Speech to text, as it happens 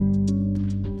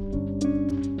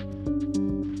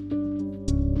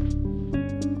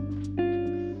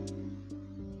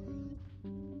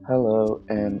Hello,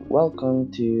 and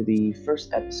welcome to the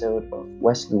first episode of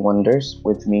Wesley Wonders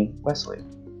with me, Wesley.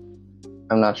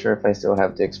 I'm not sure if I still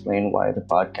have to explain why the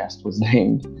podcast was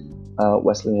named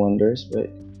Wesley Wonders,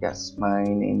 but yes, my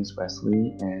name is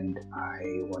Wesley, and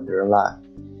I wonder a lot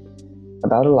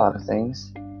about a lot of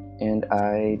things, and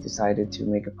I decided to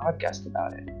make a podcast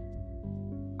about it.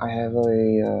 I have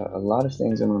a lot of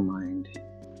things on my mind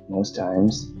most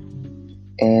times,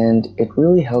 and it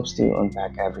really helps to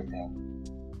unpack everything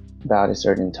about a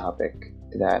certain topic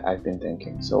that I've been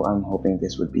thinking. So I'm hoping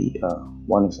this would be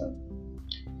one of them.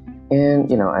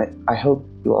 And I hope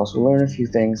you also learn a few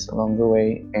things along the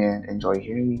way and enjoy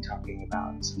hearing me talking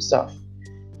about some stuff.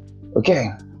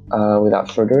 Okay, without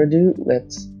further ado,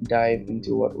 let's dive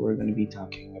into what we're going to be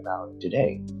talking about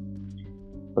today.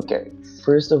 Okay,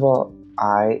 first of all,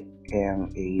 I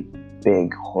am a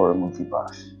big horror movie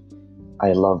buff.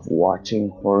 I love watching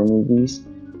horror movies,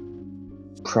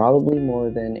 probably more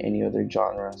than any other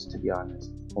genres, to be honest.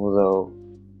 Although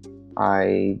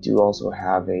I do also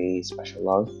have a special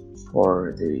love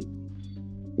for the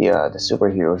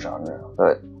superhero genre,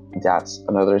 but that's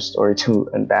another story to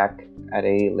unpack at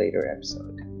a later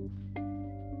episode.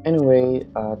 Anyway,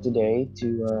 today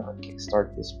to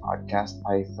kickstart this podcast,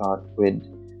 I thought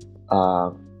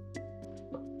uh,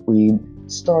 we'd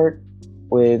start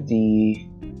with the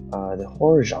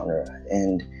horror genre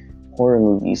and horror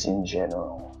movies in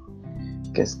general,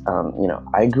 because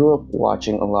I grew up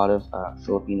watching a lot of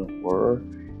Filipino horror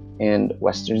and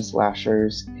Western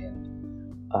slashers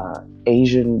and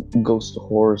Asian ghost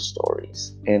horror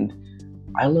stories, and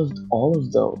I loved all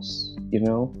of those,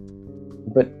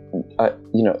 But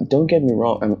don't get me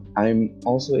wrong, I'm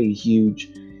also a huge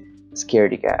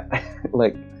scaredy cat.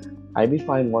 Like, I'd be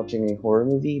fine watching a horror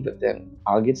movie, but then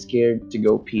I'll get scared to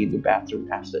go pee in the bathroom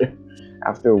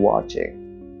after watching.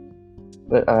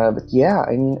 But yeah,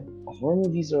 I mean, horror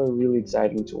movies are really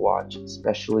exciting to watch,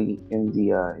 especially in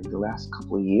the last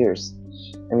couple of years.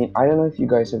 I mean, I don't know if you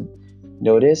guys have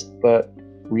noticed, but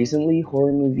recently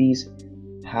horror movies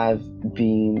have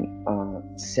been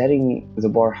setting the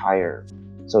bar higher,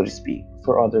 so to speak,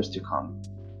 for others to come.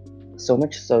 So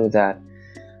much so that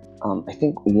I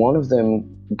think one of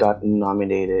them got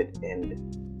nominated and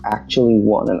actually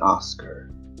won an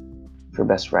Oscar for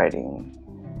Best Writing.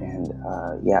 And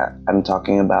yeah, I'm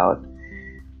talking about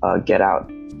Get Out,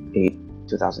 a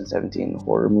 2017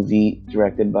 horror movie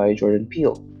directed by Jordan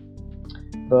Peele.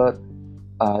 But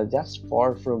that's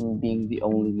far from being the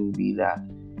only movie that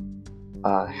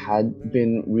had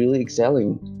been really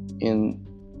excelling in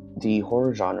the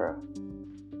horror genre.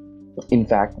 In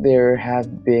fact, there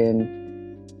have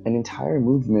been an entire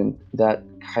movement that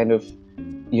kind of,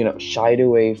 shied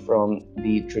away from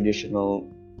the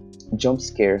traditional jump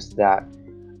scares that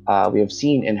we have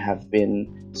seen and have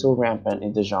been so rampant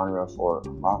in the genre for a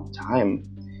long time.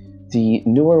 The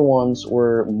newer ones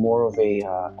were more of a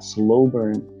slow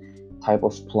burn type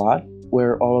of plot,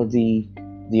 where all of the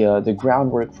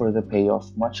groundwork for the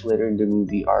payoff much later in the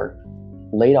movie are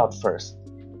laid out first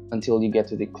until you get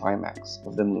to the climax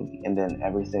of the movie, and then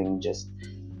everything just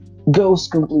goes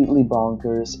completely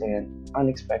bonkers and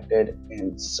unexpected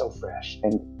and so fresh.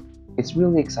 And it's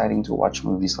really exciting to watch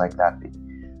movies like that,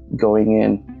 going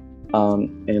in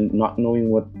and not knowing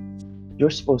what you're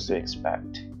supposed to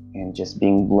expect, and just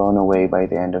being blown away by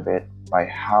the end of it, by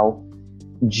how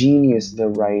genius the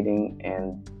writing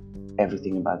and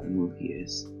everything about the movie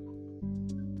is.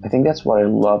 I think that's what I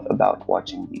love about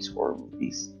watching these horror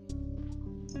movies.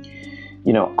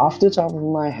 Off the top of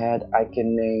my head, I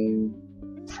can name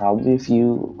probably a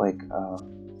few, like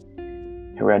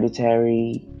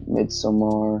Hereditary,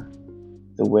 Midsommar,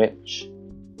 The Witch,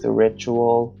 The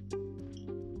Ritual,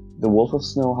 The Wolf of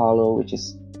Snow Hollow, which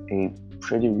is a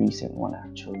pretty recent one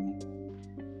actually.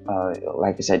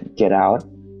 Like I said, Get Out,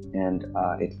 and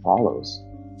It Follows.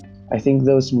 I think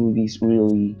those movies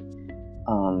really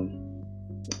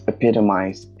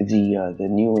epitomize the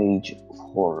new age of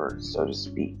horror, so to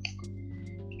speak,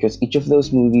 because each of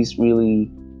those movies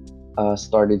really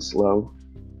started slow,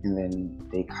 and then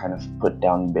they kind of put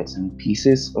down bits and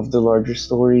pieces of the larger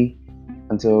story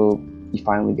until you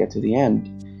finally get to the end.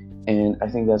 And I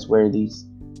think that's where these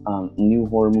new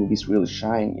horror movies really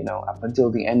shine. Up until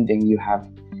the ending, you have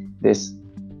this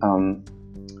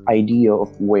idea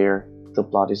of where the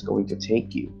plot is going to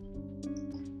take you,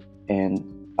 and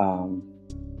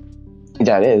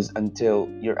that is until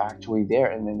you're actually there,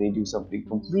 and then they do something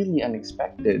completely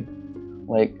unexpected.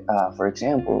 Like, for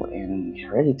example, in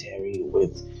Hereditary,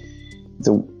 with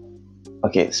the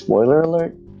spoiler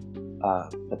alert,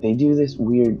 but they do this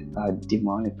weird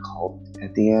demonic cult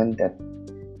at the end that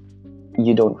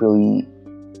you don't really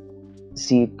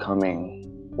see it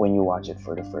coming, when you watch it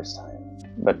for the first time.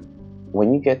 But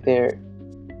when you get there,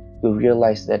 you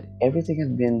realize that everything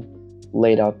had been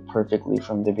laid out perfectly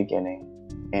from the beginning,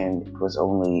 and it was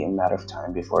only a matter of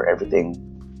time before everything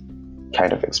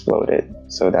kind of exploded.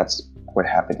 So that's what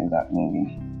happened in that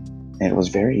movie, and it was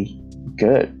very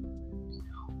good.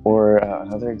 Or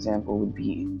another example would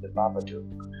be in The Babadook,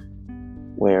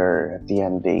 where at the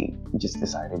end they just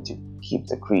decided to keep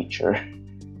the creature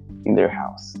in their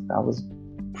house. That was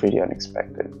pretty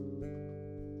unexpected.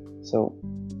 So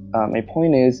my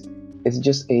point is, it's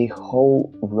just a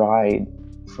whole ride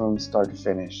from start to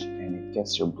finish, and it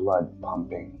gets your blood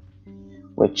pumping,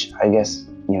 which I guess,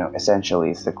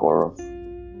 essentially is the core of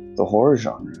the horror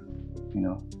genre.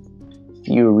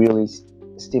 Fear really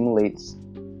stimulates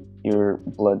your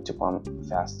blood to pump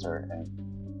faster, and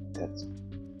that's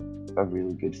a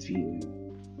really good feeling,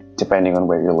 depending on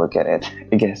where you look at it.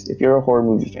 I guess if you're a horror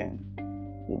movie fan,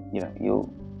 you'll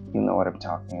know what I'm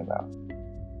talking about.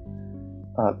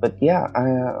 But yeah,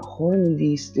 horror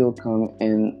movies still come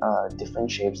in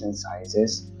different shapes and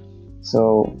sizes.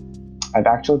 So I've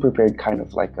actually prepared kind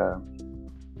of like a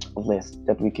list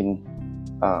that we can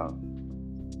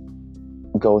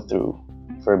go through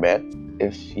for a bit,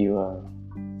 if you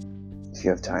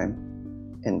have time,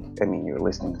 and I mean you're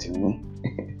listening to me.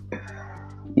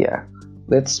 Yeah,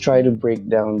 let's try to break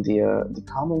down the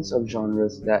common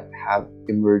subgenres that have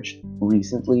emerged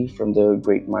recently from the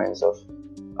great minds of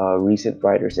recent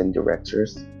writers and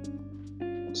directors.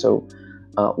 So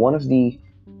one of the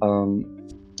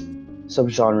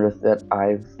subgenres that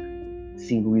I've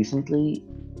seen recently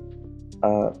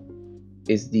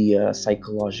is the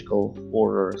psychological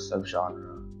horror subgenre.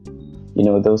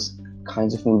 Those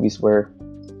kinds of movies where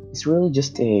it's really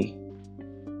just a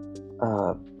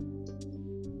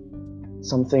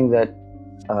something that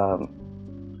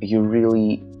you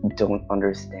really don't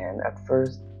understand at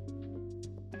first,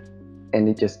 and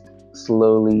it just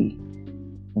slowly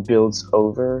builds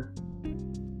over,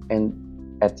 and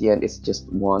at the end it's just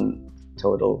one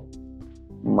total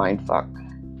mindfuck,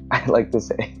 I like to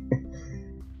say.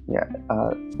 Yeah,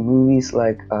 movies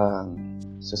like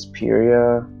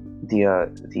Suspiria, the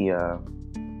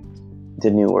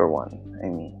newer one, I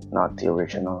mean, not the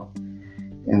original.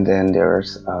 And then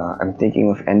there's I'm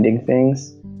thinking of ending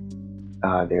things.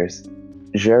 There's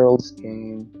Gerald's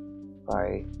Game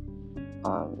by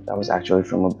that was actually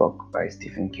from a book by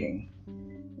Stephen King.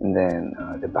 And then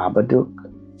The Babadook,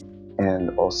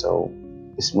 and also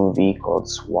this movie called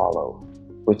Swallow,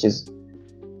 which is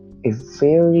a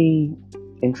very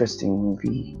interesting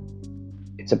movie.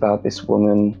 It's about this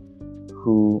woman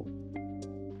who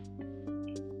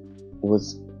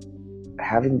was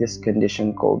having this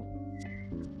condition called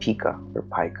pica or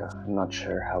pica. I'm not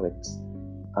sure how it's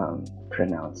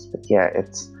pronounced, but yeah,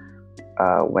 it's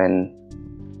when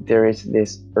there is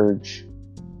this urge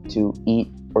to eat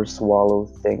or swallow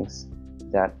things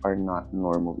that are not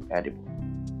normally edible.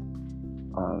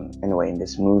 Anyway, in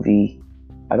this movie,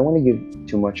 I don't want to give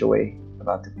too much away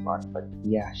about the plot, but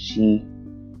yeah, she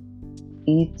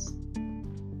eats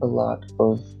a lot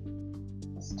of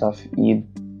stuff you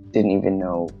didn't even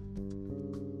know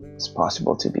it's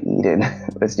possible to be eaten.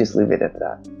 Let's just leave it at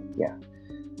that. Yeah.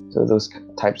 So those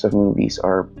types of movies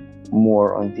are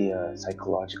more on the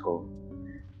psychological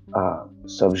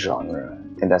subgenre,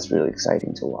 and that's really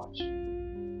exciting to watch.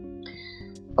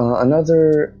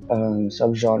 Another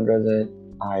subgenre that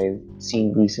I've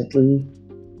seen recently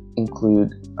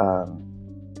include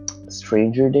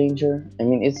Stranger Danger. I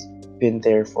mean, it's been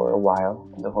there for a while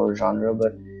in the horror genre,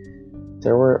 but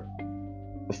there were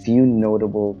a few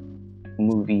notable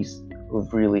movies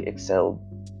who've really excelled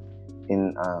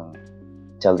in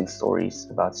telling stories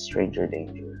about stranger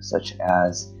danger, such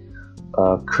as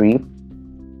Creep,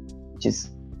 which is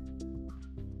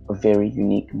a very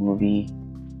unique movie,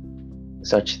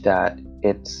 such that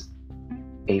it's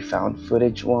a found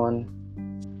footage one,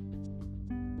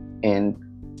 and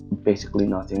basically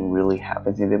nothing really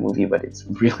happens in the movie, but it's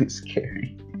really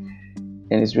scary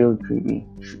and it's really creepy,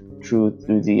 true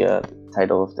to the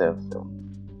title of the film.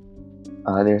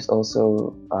 There's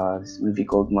also this movie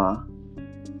called Ma,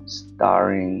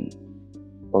 starring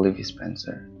Olivia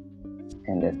Spencer,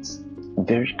 and it's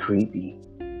very creepy.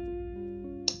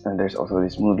 And there's also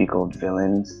this movie called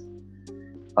Villains,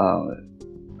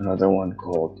 another one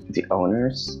called The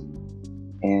Owners,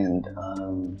 and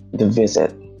The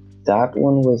Visit. That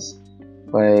one was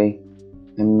by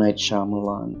M. Night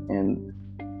Shyamalan, and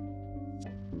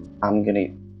I'm gonna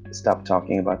stop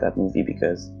talking about that movie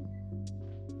because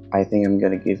I think I'm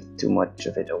gonna give too much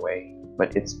of it away.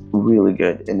 But it's really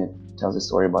good, and it tells a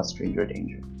story about stranger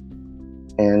danger.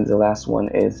 And the last one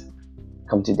is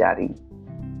Come to Daddy,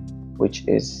 which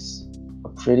is a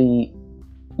pretty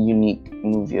unique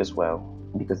movie as well,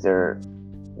 because there are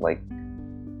like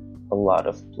a lot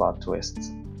of plot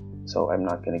twists, so I'm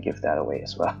not gonna give that away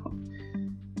as well.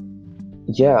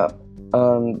 Yeah,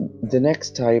 the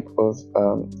next type of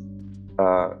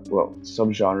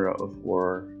subgenre of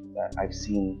horror that I've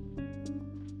seen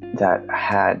that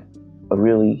had a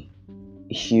really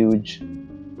huge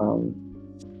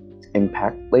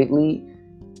impact lately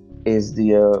is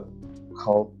the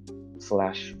cult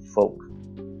slash folk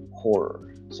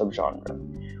horror subgenre,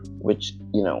 which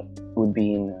would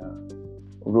be in a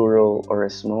rural or a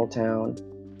small town,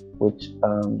 which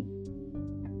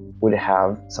would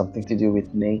have something to do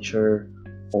with nature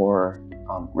or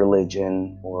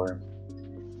religion or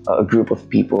a group of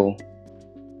people.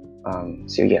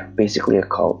 So yeah, basically a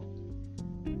cult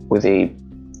with a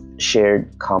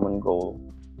shared common goal,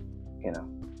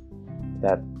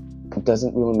 that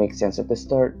doesn't really make sense at the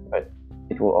start, but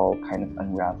it will all kind of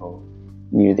unravel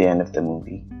near the end of the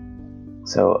movie.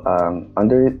 So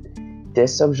under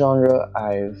this subgenre,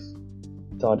 I've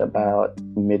thought about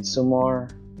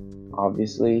Midsommar,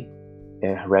 obviously,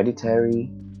 Hereditary,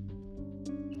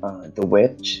 The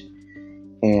Witch,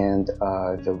 and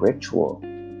The Ritual,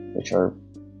 which are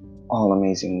all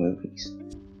amazing movies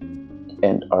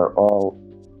and are all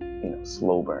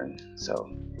slow burn. So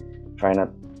try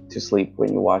not to sleep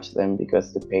when you watch them,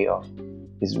 because the payoff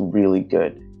is really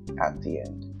good at the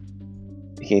end.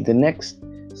 Okay, the next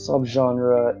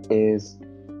subgenre is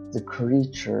the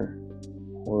creature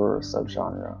horror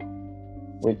subgenre,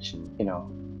 which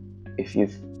if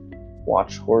you've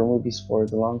watched horror movies for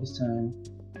the longest time,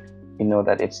 you know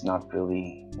that it's not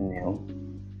really new,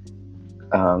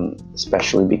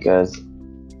 especially because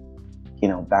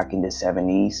back in the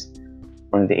 70s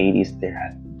or in the 80s there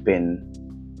had been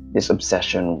this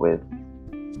obsession with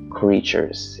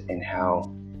creatures and how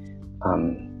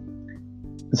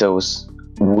those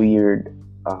weird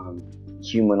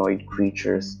humanoid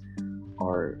creatures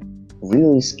are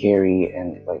really scary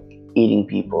and like eating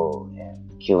people and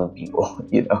killing people.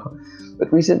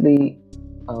 But recently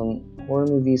horror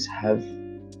movies have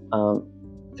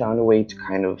found a way to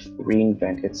kind of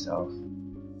reinvent itself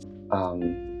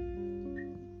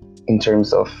in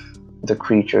terms of the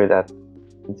creature that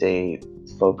they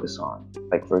focus on.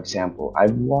 Like, for example,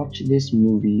 I've watched this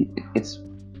movie. It's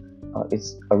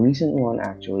a recent one,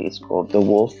 actually. It's called The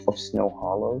Wolf of Snow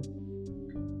Hollow,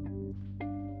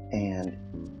 and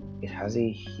it has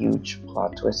a huge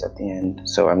plot twist at the end,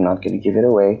 so I'm not going to give it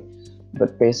away.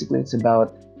 But basically it's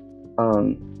about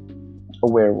a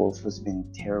werewolf who's been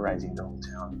terrorizing the whole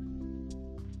town,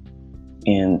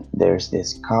 and there's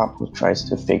this cop who tries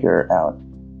to figure out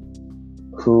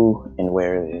who and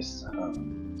where this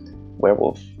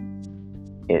werewolf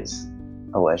is,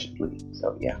 allegedly.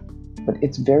 So yeah, but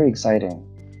it's very exciting.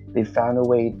 They found a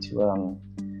way to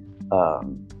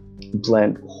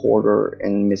blend horror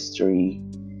and mystery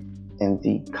and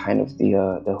the kind of the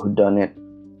whodunit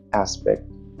aspect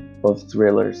of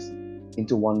thrillers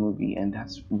into one movie, and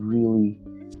that's really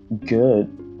good.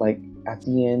 Like, at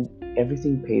the end,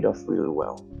 everything paid off really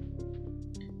well.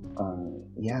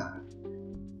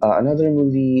 Another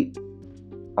movie,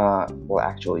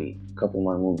 actually a couple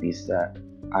more movies that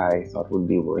I thought would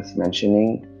be worth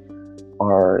mentioning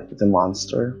are The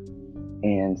Monster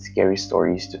and Scary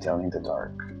Stories to Tell in the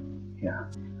Dark. Yeah,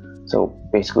 so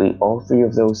basically all three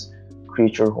of those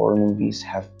creature horror movies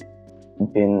have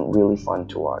been really fun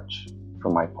to watch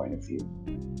from my point of view.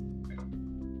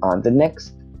 The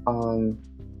next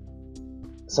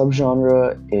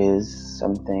subgenre is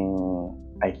something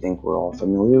I think we're all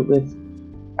familiar with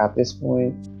at this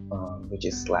point, which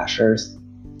is slashers.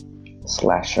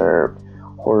 Slasher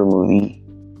horror movie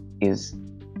is...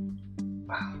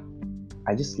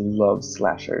 I just love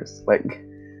slashers. Like,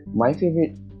 my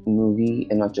favorite movie,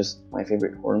 and not just my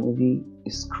favorite horror movie,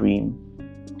 is Scream,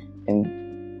 and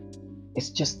it's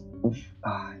just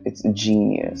it's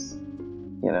genius,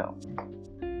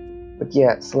 But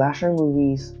yeah, slasher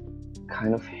movies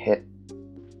kind of hit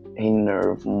a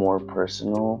nerve more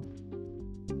personal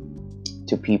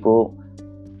to people,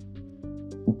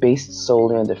 based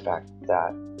solely on the fact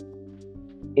that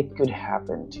it could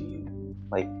happen to you.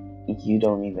 Like, you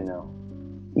don't even know.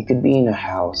 You could be in a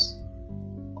house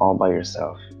all by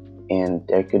yourself, and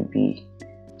there could be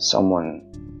someone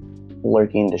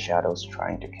lurking in the shadows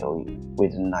trying to kill you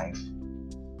with a knife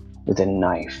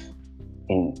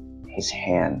in his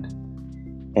hand.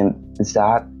 And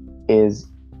that is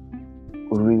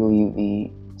really the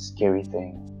scary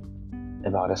thing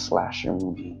about a slasher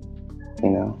movie.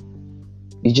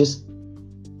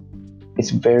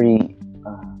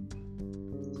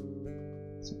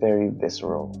 It's very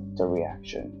visceral, the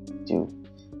reaction to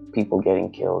people getting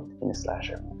killed in a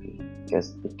slasher movie,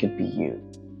 because it could be you.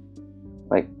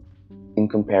 Like, in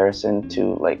comparison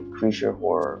to like creature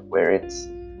horror, where it's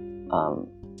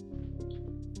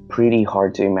pretty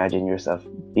hard to imagine yourself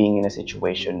being in a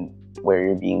situation where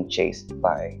you're being chased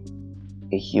by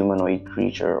a humanoid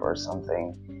creature or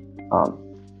something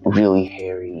really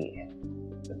hairy and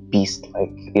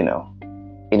beast-like.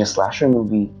 In a slasher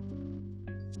movie,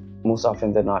 most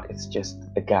often than not, it's just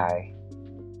a guy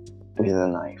with a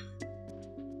knife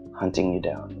hunting you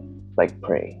down like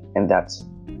prey, and that's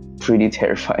pretty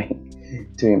terrifying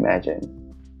to imagine.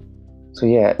 So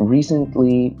yeah,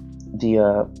 recently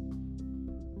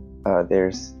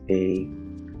there's a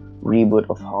reboot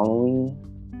of Halloween,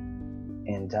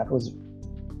 and that was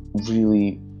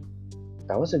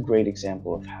a great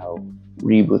example of how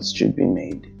reboots should be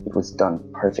made. It was done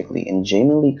perfectly, and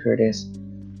Jamie Lee Curtis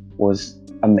was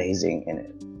amazing in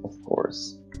it, of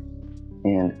course.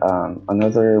 And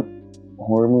another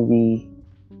horror movie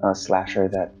slasher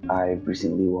that I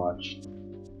recently watched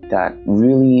that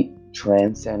really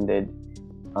transcended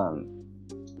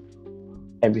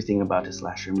everything about a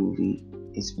slasher movie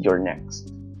is You're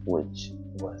Next, which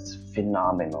was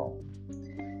phenomenal.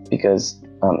 Because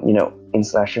in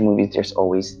slasher movies, there's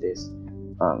always this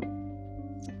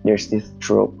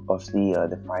trope of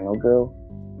the final girl,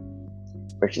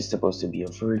 where she's supposed to be a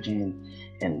virgin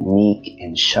and meek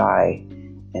and shy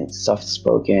and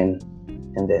soft-spoken,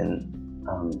 and then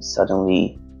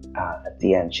suddenly at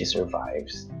the end she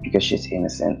survives because she's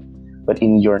innocent. But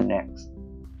in You're Next,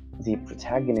 the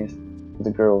protagonist, the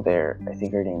girl there, I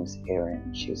think her name's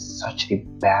Erin, she was such a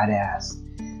badass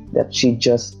that she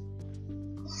just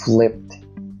flipped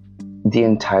the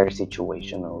entire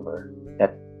situation over.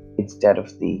 That instead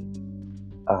of the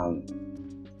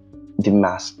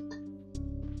masked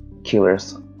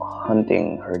killers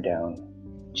hunting her down,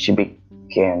 she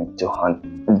began to hunt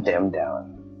them down.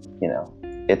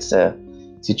 It's a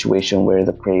situation where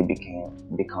the prey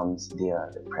becomes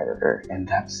the predator, and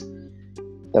that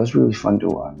was really fun to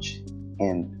watch.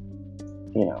 And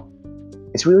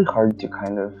it's really hard to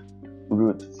kind of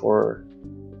root for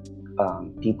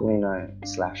people in a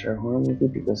slasher horror movie,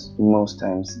 because most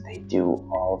times they do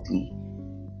all the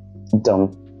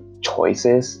dumb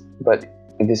choices. But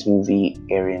in this movie,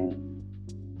 Erin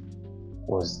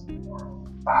was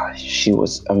she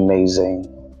was amazing,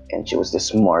 and she was the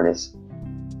smartest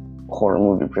horror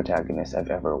movie protagonist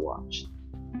I've ever watched.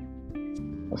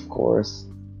 Of course,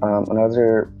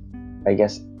 another, I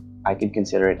guess I could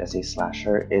consider it as a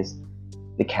slasher, is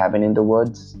The Cabin in the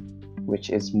Woods, which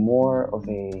is more of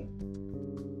a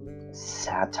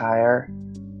satire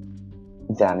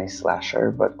than a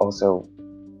slasher, but also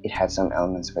it had some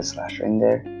elements of a slasher in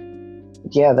there.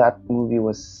 But yeah, that movie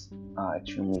was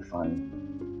extremely fun,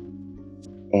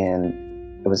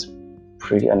 and it was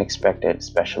pretty unexpected,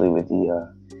 especially with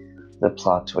the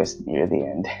plot twist near the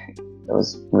end. It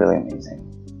was really amazing.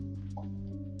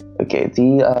 Okay,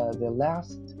 the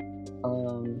last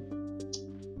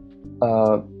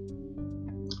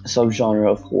subgenre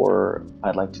of horror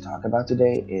I'd like to talk about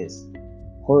today is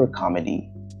horror comedy,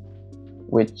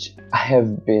 which I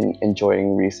have been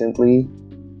enjoying recently.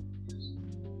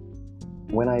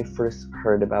 When I first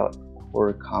heard about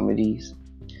horror comedies,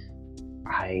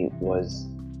 I was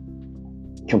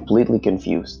completely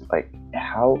confused. Like,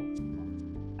 how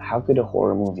could a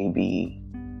horror movie be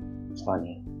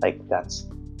funny? Like, that's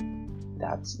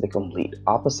the complete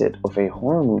opposite of a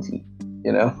horror movie,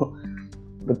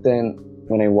 But then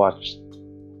when I watched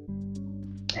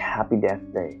Happy Death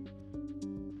Day,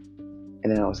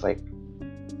 and then I was like,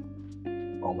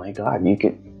 oh my god, you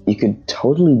could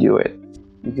totally do it.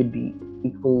 You could be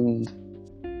equally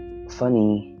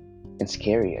funny and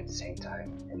scary at the same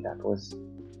time, and that was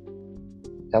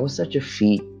such a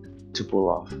feat to pull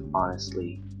off,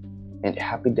 honestly. And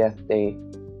Happy Death Day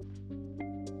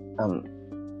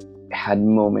had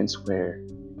moments where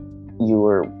you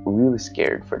were really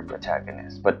scared for the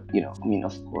protagonist, but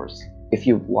of course, if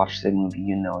you've watched the movie,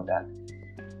 you know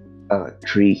that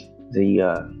Tree,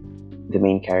 the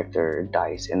main character,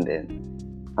 dies and then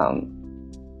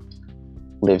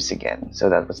lives again. So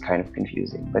that was kind of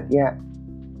confusing. But yeah,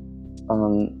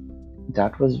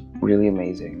 that was really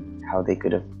amazing how they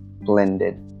could have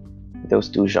blended those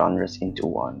two genres into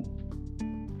one.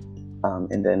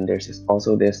 And then there's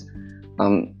also this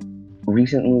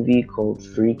recent movie called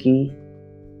Freaky,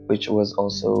 which was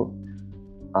also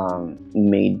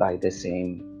made by the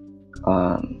same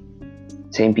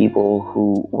people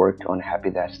who worked on Happy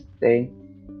Death Day,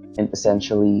 and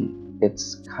essentially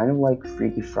it's kind of like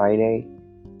Freaky Friday,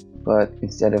 but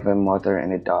instead of a mother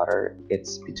and a daughter,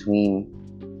 it's between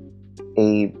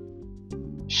a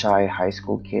shy high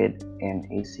school kid and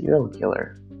a serial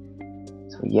killer.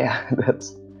 So yeah,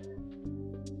 that's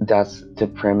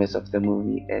the premise of the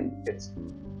movie, and it's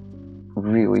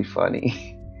really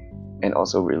funny and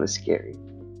also really scary.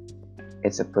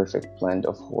 It's a perfect blend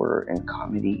of horror and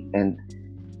comedy, and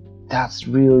that's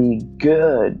really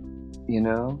good, you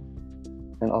know.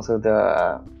 And also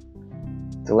the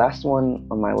last one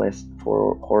on my list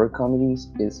for horror comedies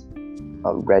is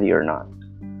Ready or Not,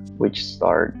 which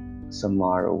starred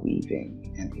Samara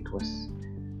Weaving, and it was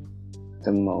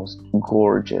the most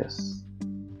gorgeous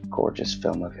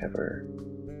film I've ever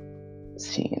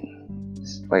seen.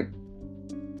 It's like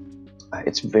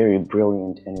it's very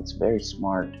brilliant and it's very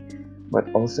smart,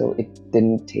 but also it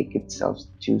didn't take itself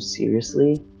too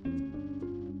seriously,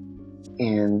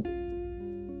 and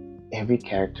every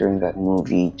character in that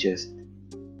movie just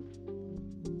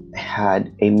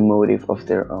had a motive of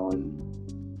their own,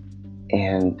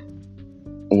 and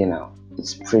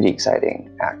it's pretty exciting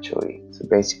actually. So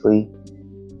basically,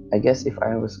 I guess if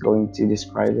I was going to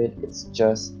describe it, it's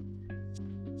just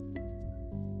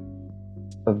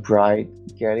a bride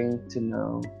getting to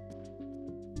know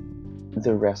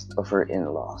the rest of her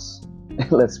in-laws.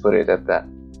 Let's put it at that.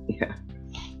 Yeah.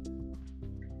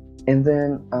 And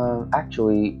then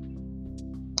actually,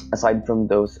 aside from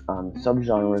those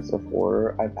subgenres of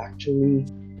horror, I've actually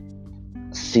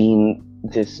seen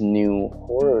this new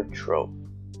horror trope,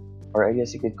 or I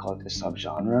guess you could call it a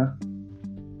subgenre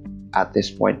at this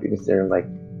point, because there are like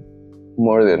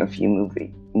more than a few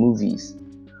movies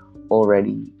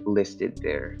already listed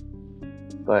there.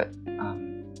 But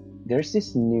there's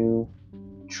this new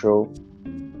trope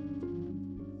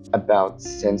about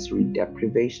sensory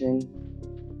deprivation.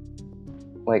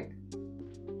 Like,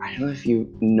 I don't know if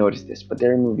you noticed this, but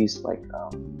there are movies like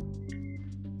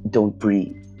Don't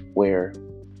Breathe, where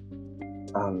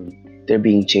they're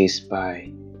being chased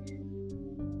by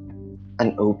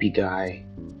an OP guy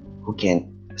who can't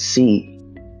see,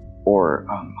 or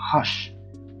Hush,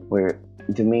 where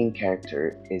the main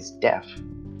character is deaf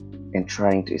and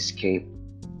trying to escape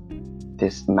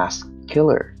this masked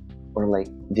killer, or like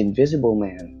The Invisible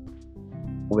Man,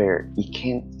 where you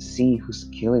can't see who's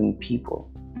killing people,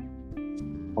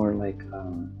 or like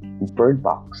Bird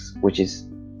Box, which is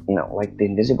like The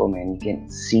Invisible Man, you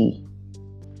can't see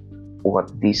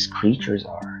what these creatures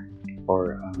are,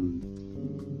 or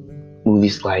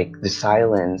movies like The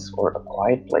Silence or A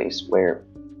Quiet Place, where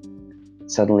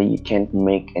suddenly you can't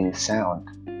make any sound,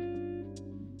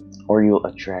 or you'll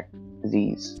attract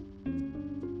these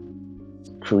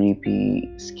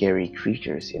creepy, scary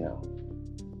creatures.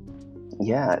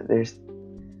 Yeah, there's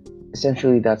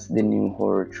essentially that's the new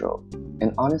horror trope,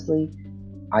 and honestly,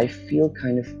 I feel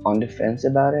kind of on the fence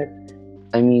about it.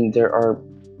 I mean, there are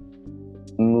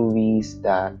movies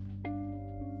that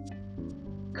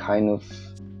kind of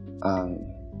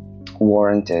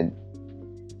warranted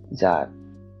that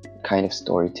kind of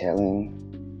storytelling,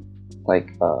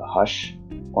 like Hush,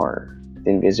 or The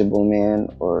Invisible Man,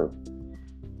 or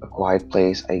A Quiet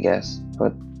Place, I guess.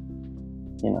 But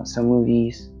some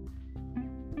movies,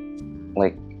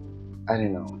 like, I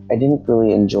don't know, I didn't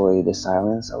really enjoy The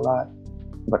Silence a lot,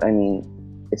 but I mean,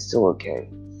 it's still okay.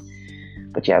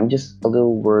 But yeah, I'm just a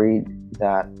little worried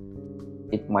that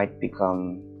it might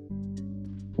become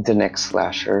the next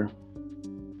slasher,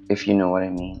 if you know what I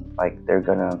mean. Like, they're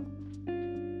gonna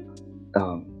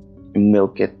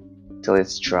milk it till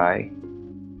it's dry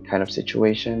kind of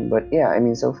situation. But yeah, I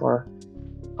mean, so far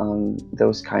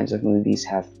those kinds of movies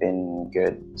have been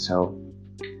good, so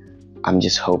I'm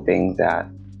just hoping that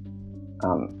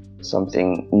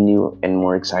something new and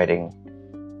more exciting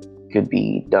could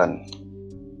be done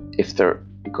if they're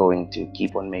going to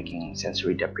keep on making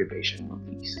sensory deprivation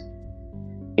movies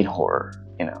in horror.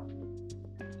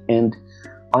 And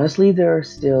honestly, there are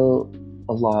still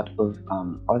a lot of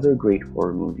other great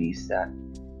horror movies that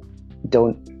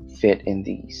don't fit in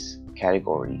these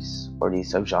categories or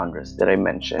these subgenres that I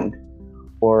mentioned,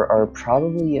 or are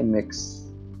probably a mix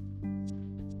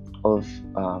of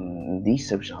these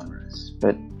subgenres.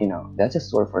 But that's a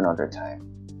story for another time.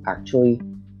 Actually,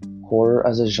 horror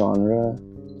as a genre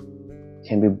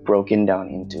can be broken down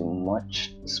into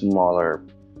much smaller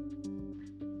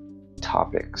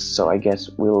topics, so I guess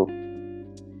we'll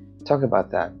talk about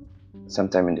that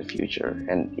sometime in the future.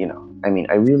 And I mean,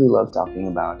 I really love talking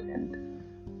about and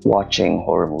watching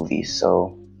horror movies,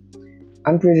 so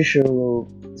I'm pretty sure we'll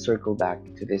circle back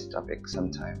to this topic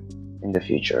sometime in the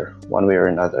future, one way or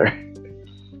another.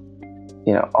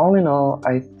 All in all,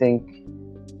 I think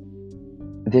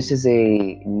this is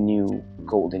a new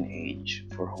golden age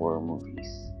for horror movies.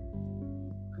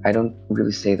 I don't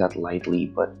really say that lightly,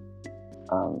 but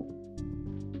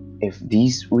if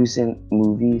these recent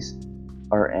movies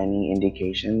are any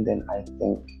indication, then I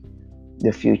think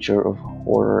the future of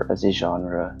horror as a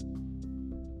genre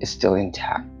is still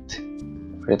intact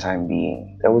for the time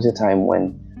being. There was a time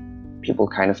when people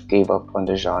kind of gave up on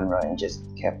the genre and just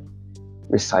kept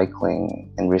recycling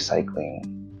and recycling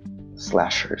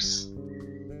slashers.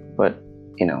 But,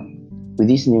 with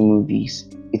these new movies,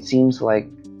 it seems like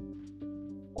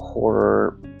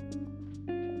horror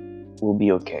will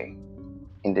be okay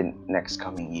in the next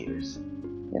coming years.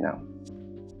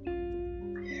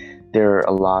 There are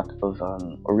a lot of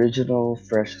original,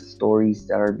 fresh stories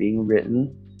that are being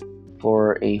written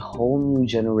for a whole new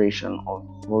generation of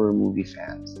horror movie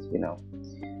fans.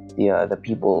 The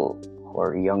people who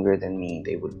are younger than me,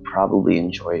 they would probably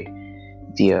enjoy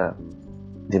the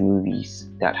movies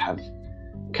that have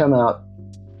come out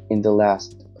in the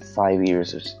last 5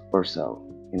 years or so,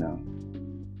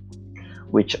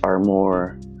 which are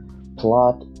more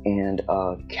plot and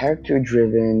character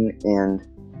driven, and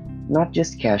not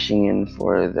just cashing in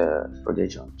for the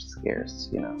jump scares.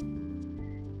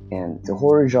 And the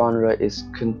horror genre is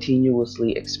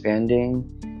continuously expanding,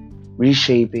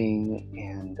 reshaping,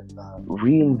 and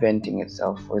reinventing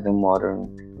itself for the modern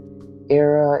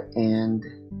era. And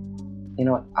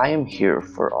I am here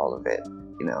for all of it.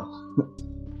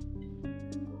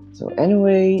 So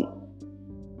anyway,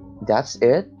 that's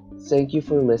it. Thank you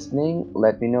for listening.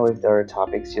 Let me know if there are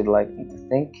topics you'd like me to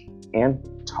think and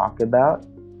talk about.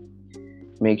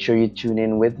 Make sure you tune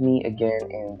in with me again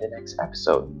in the next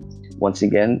episode. Once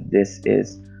again, this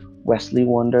is Wesley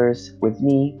Wonders with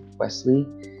me, Wesley,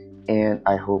 and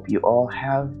I hope you all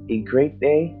have a great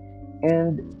day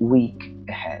and week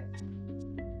ahead.